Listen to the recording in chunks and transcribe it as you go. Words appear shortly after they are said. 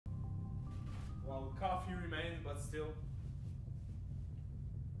Well, coffee remains, but still.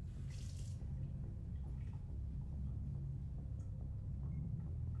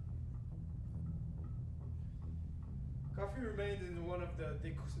 Coffee remains in one of the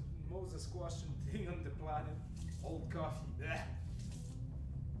most questioned thing on the planet. Old coffee. Blech.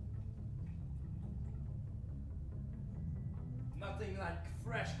 Nothing like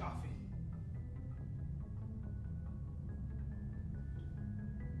fresh coffee.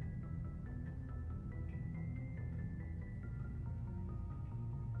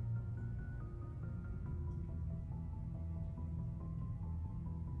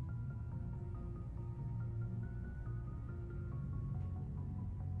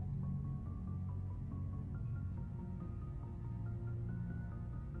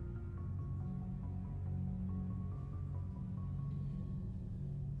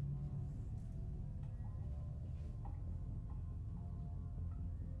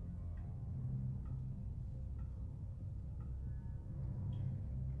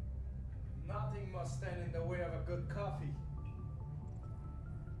 Nothing must stand in the way of a good coffee.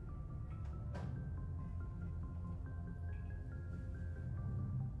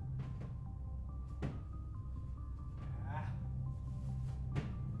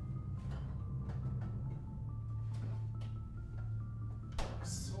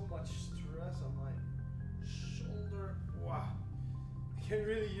 So much stress on my shoulder. Wow. I can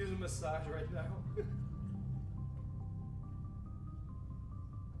really use a massage right now.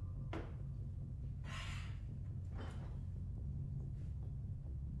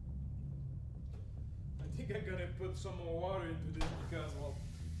 I'm gonna put some more water into this because, well,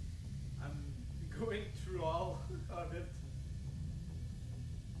 I'm going through all of it.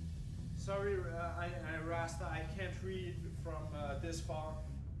 Sorry, Rasta, I can't read from this far.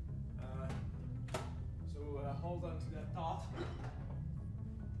 So hold on to that thought.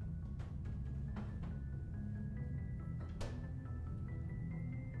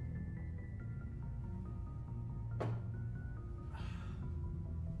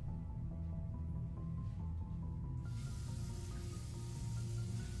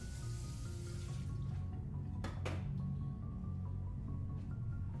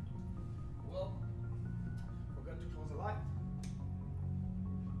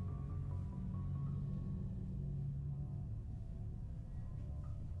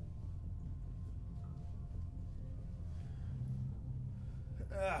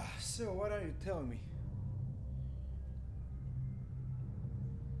 So what are you telling me?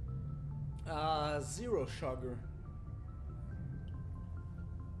 Zero sugar.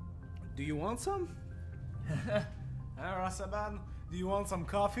 Do you want some? Rasaban, do you want some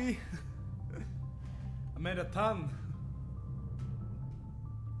coffee? I made a ton.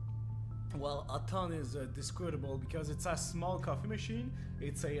 Well, a ton is discutable because it's a small coffee machine.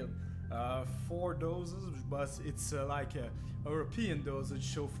 It's a 4 doses, but it's like a European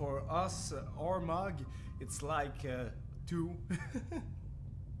dosage. So for us, our mug, it's like 2.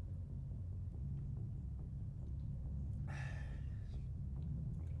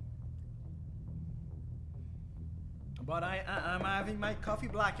 But I'm having my coffee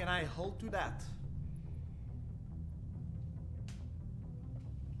black, and I hold to that.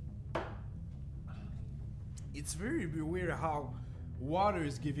 It's very weird how water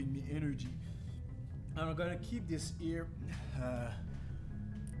is giving me energy. I'm gonna keep this here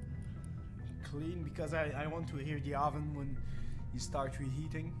clean because I want to hear the oven when you start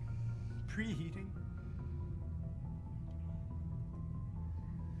preheating.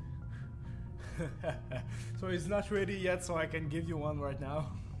 So it's not ready yet, so I can give you one right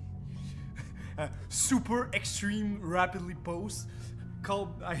now. Super extreme rapidly post.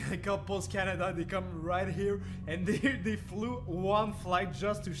 I call Post Canada. They come right here and they flew one flight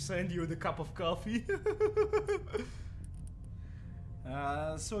just to send you the cup of coffee.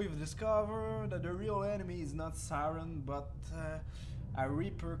 So you've discovered that the real enemy is not Siren, but a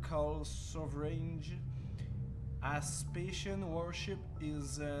Reaper called Sovereign. Aspation worship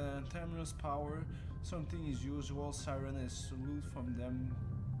is Terminus power. Something is usual. Siren is salute from them.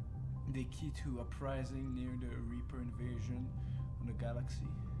 The key to uprising near the Reaper invasion on the galaxy.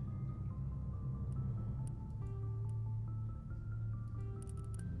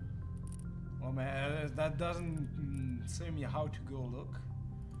 Well, man, that doesn't say me how to go look.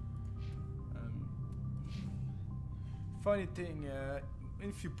 Funny thing,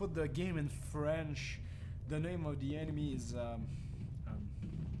 if you put the game in French, the name of the enemy is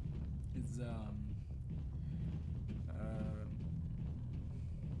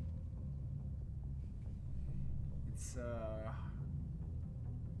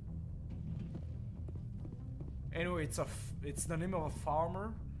anyway, it's the name of a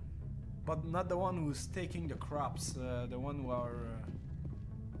farmer, but not the one who's taking the crops. The one who are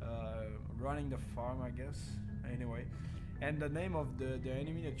running the farm, I guess. Anyway, and the name of the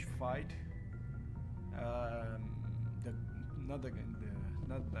enemy that you fight, not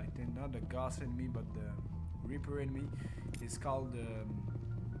the Gauss enemy, but the Reaper enemy, is called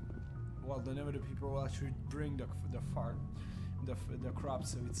well, the name of the people who actually bring the farm, the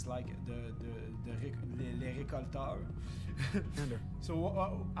crops. So it's like les récolteurs. So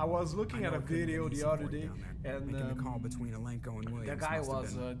I was looking at a video the other day, and the guy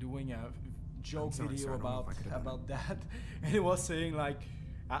was doing a joke video about that, and he was saying like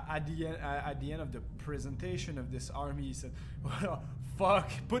at the end of the presentation of this army, he said, well,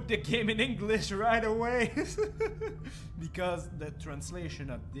 fuck, put the game in English right away. Because the translation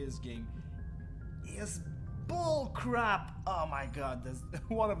of this game is bull crap. Oh my god, that's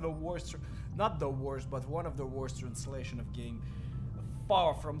one of the worst, not the worst, but one of the worst translation of game.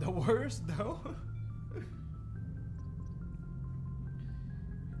 Far from the worst though.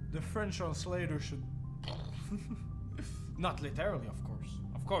 The French translator should not literally, of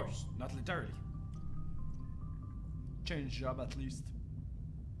course, not literally. Change job at least.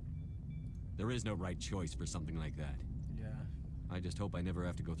 There is no right choice for something like that. Yeah. I just hope I never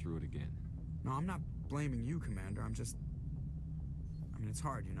have to go through it again. No, I'm not blaming you, Commander. I mean, it's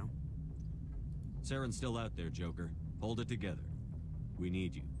hard, you know? Saren's still out there, Joker. Hold it together. We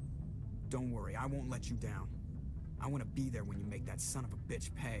need you. Don't worry, I won't let you down. I want to be there when you make that son of a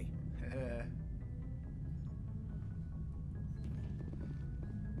bitch pay.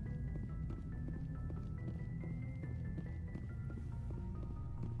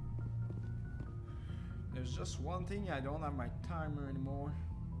 There's just one thing, I don't have my timer anymore.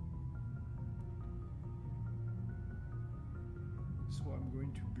 So I'm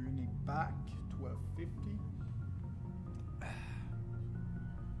going to bring it back, 12:50.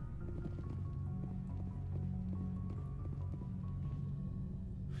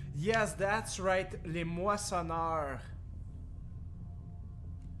 Yes, that's right, les moissonneurs.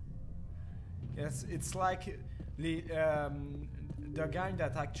 Yes, it's like the guy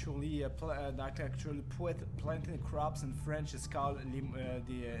that actually planting crops in French is called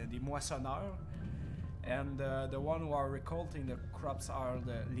the moissonneurs, and the one who are recolting the crops are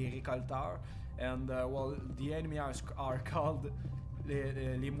les récolteurs, and well, the enemy are called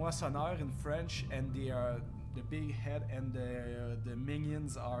les moissonneurs in French, and they are the big head, and the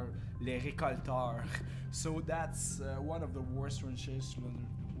minions are les récolteurs. So that's one of the worst translations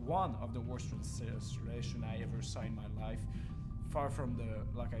I ever saw in my life. Far from the,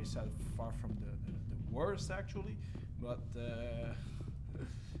 like I said, far from the worst actually, but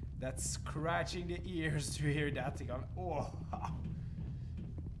that's scratching the ears to hear that thing. Oh.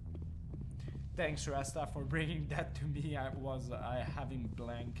 Thanks, Rasta, for bringing that to me. I having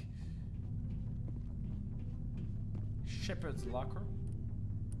blank. Shepherd's Locker.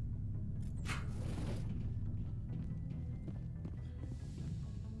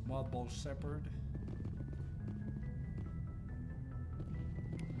 MothBall Shepherd.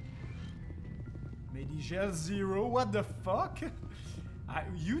 Medigel 0. What the fuck?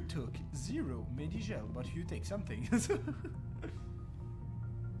 You took 0 Medigel, but you take something. I've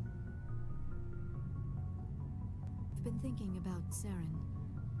been thinking about Saren.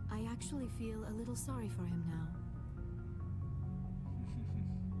 I actually feel a little sorry for him now.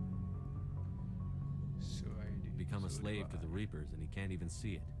 Become a slave to the Reapers and he can't even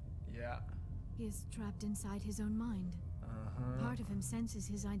see it. Yeah. He is trapped inside his own mind. Part of him senses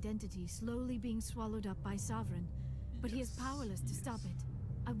his identity slowly being swallowed up by Sovereign, but he is powerless to stop it.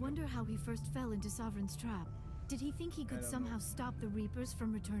 I wonder how he first fell into Sovereign's trap. Did he think he could somehow stop the Reapers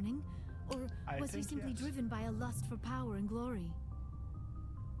from returning? Or was he simply driven by a lust for power and glory?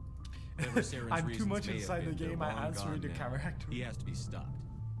 I'm too much inside the game, I answer the character. He has to be stopped.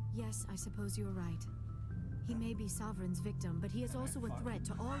 Yes, I suppose you're right. He may be Sovereign's victim, but he is also a threat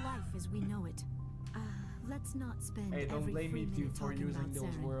to all life as we know it. Let's not spend every free minute talking about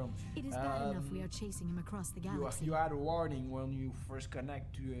Saren. It is bad enough we are chasing him across the galaxy. You had a warning when you first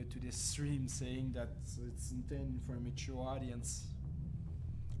connect to this stream saying that it's intended for a mature audience.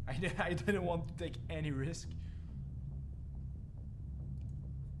 I didn't want to take any risk.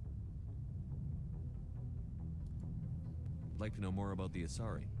 I'd like to know more about the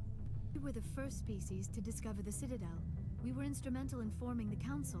Asari. We were the first species to discover the Citadel. We were instrumental in forming the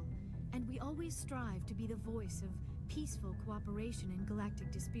Council, and we always strive to be the voice of peaceful cooperation in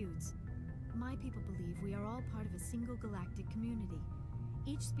galactic disputes. My people believe we are all part of a single galactic community.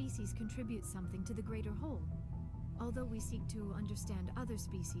 Each species contributes something to the greater whole. Although we seek to understand other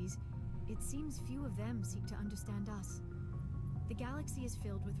species, it seems few of them seek to understand us. The galaxy is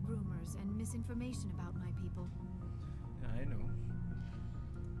filled with rumors misinformation about my people. I know.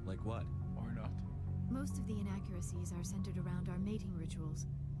 Like what? Or not. Most of the inaccuracies are centered around our mating rituals.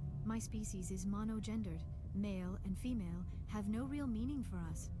 My species is monogendered. Male and female have no real meaning for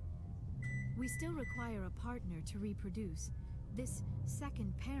us. We still require a partner to reproduce. This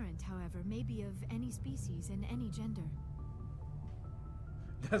second parent, however, may be of any species and any gender.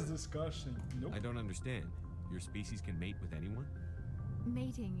 That's disgusting. Nope. I don't understand. Your species can mate with anyone?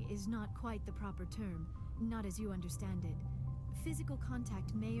 Mating is not quite the proper term, not as you understand it. Physical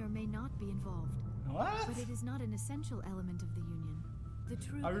contact may or may not be involved. What? But it is not an essential element of the union. The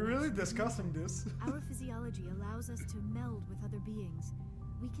true Are we really connection discussing this? Our physiology allows us to meld with other beings.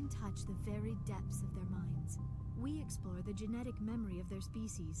 We can touch the very depths of their minds. We explore the genetic memory of their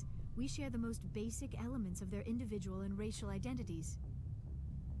species. We share the most basic elements of their individual and racial identities.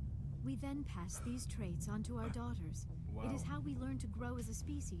 We then pass these traits onto our daughters. Wow. It is how we learn to grow as a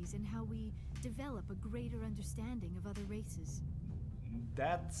species and how we develop a greater understanding of other races.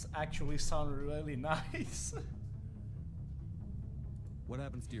 That's actually sound really nice. What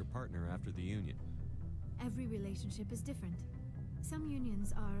happens to your partner after the union? Every relationship is different. Some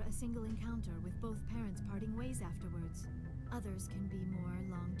unions are a single encounter with both parents parting ways afterwards. Others can be more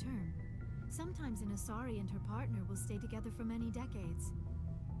long-term. Sometimes an Asari and her partner will stay together for many decades.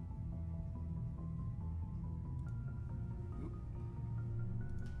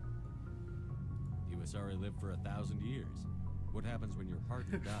 You Asari live for 1,000 years. What happens when your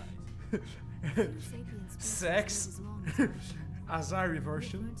partner dies? Few sapient species Sex? live as long as ours. Azari We've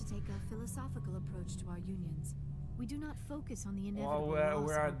version. learned to take a philosophical approach to our unions. We do not focus on the Well, inevitable loss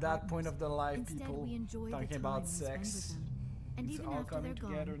we're of our at that point partners. of the life, Instead, people we enjoy the talking time about we spend sex. with them. And It's even all after coming they're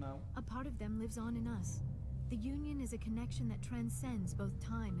together gone, now. a part of them lives on in us. The union is a connection that transcends both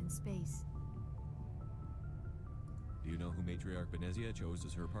time and space. Do you know who Matriarch Benezia chose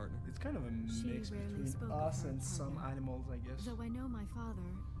as her partner? It's kind of a She mix rarely between spoke of us her and some partner. animals, I guess. Though I know my father,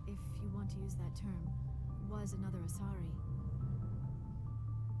 if you want to use that term, was another Asari.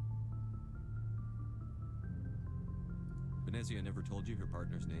 Benezia never told you her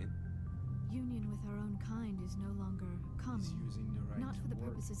partner's name? Union with our own kind is no longer common. He's using the right Not for the word.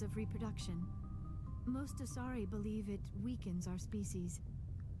 purposes of reproduction. Most Asari believe it weakens our species.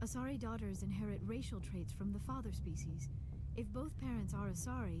 Asari daughters inherit racial traits from the father species. If both parents are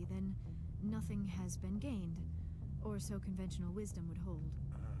Asari, then nothing has been gained, or so conventional wisdom would hold.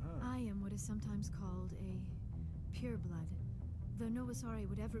 I am what is sometimes called a pureblood. Though no Asari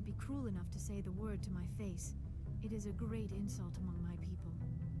would ever be cruel enough to say the word to my face, it is a great insult among my people.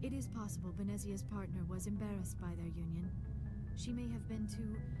 It is possible Benezia's partner was embarrassed by their union. She may have been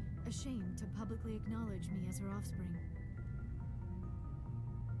too ashamed to publicly acknowledge me as her offspring.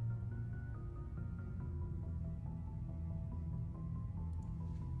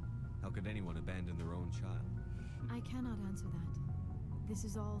 How could anyone abandon their own child? I cannot answer that. This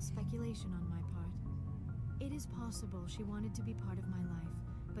is all speculation on my part. It is possible she wanted to be part of my life,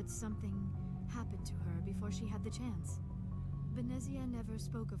 but something happened to her before she had the chance. Benezia never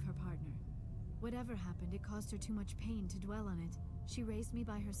spoke of her partner. Whatever happened, it caused her too much pain to dwell on it. She raised me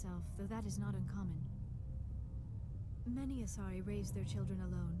by herself, though that is not uncommon. Many Asari raise their children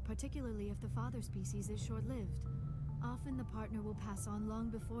alone, particularly if the father species is short-lived. Often the partner will pass on long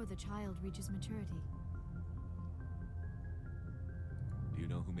before the child reaches maturity. Do you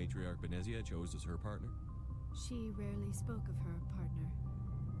know who Matriarch Benezia chose as her partner? She rarely spoke of her partner.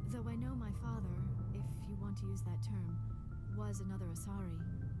 Though I know my father, if you want to use that term, was another Asari.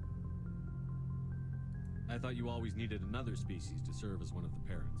 I thought you always needed another species to serve as one of the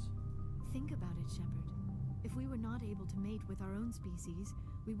parents. Think about it, Shepard. If we were not able to mate with our own species,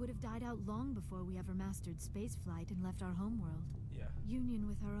 we would have died out long before we ever mastered spaceflight and left our homeworld. Yeah. Union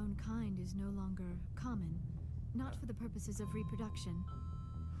with our own kind is no longer common, not for the purposes of reproduction.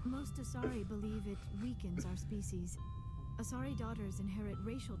 Most Asari believe it weakens our species. Asari daughters inherit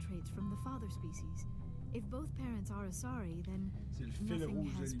racial traits from the father species. If both parents are Asari, then C'est le fil nothing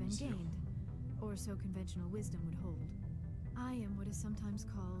rouge de has been l'émission. gained, or so conventional wisdom would hold. I am what is sometimes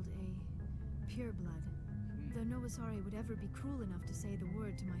called a pureblood. Though no Asari would ever be cruel enough to say the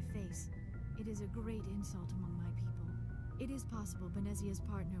word to my face, it is a great insult among my people. It is possible Benezia's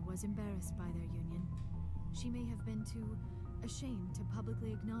partner was embarrassed by their union. She may have been too ashamed to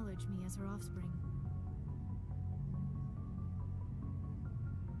publicly acknowledge me as her offspring.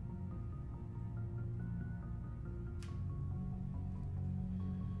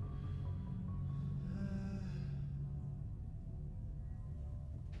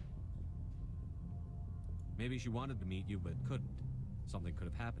 Maybe she wanted to meet you, but couldn't. Something could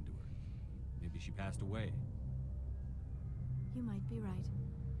have happened to her. Maybe she passed away. You might be right.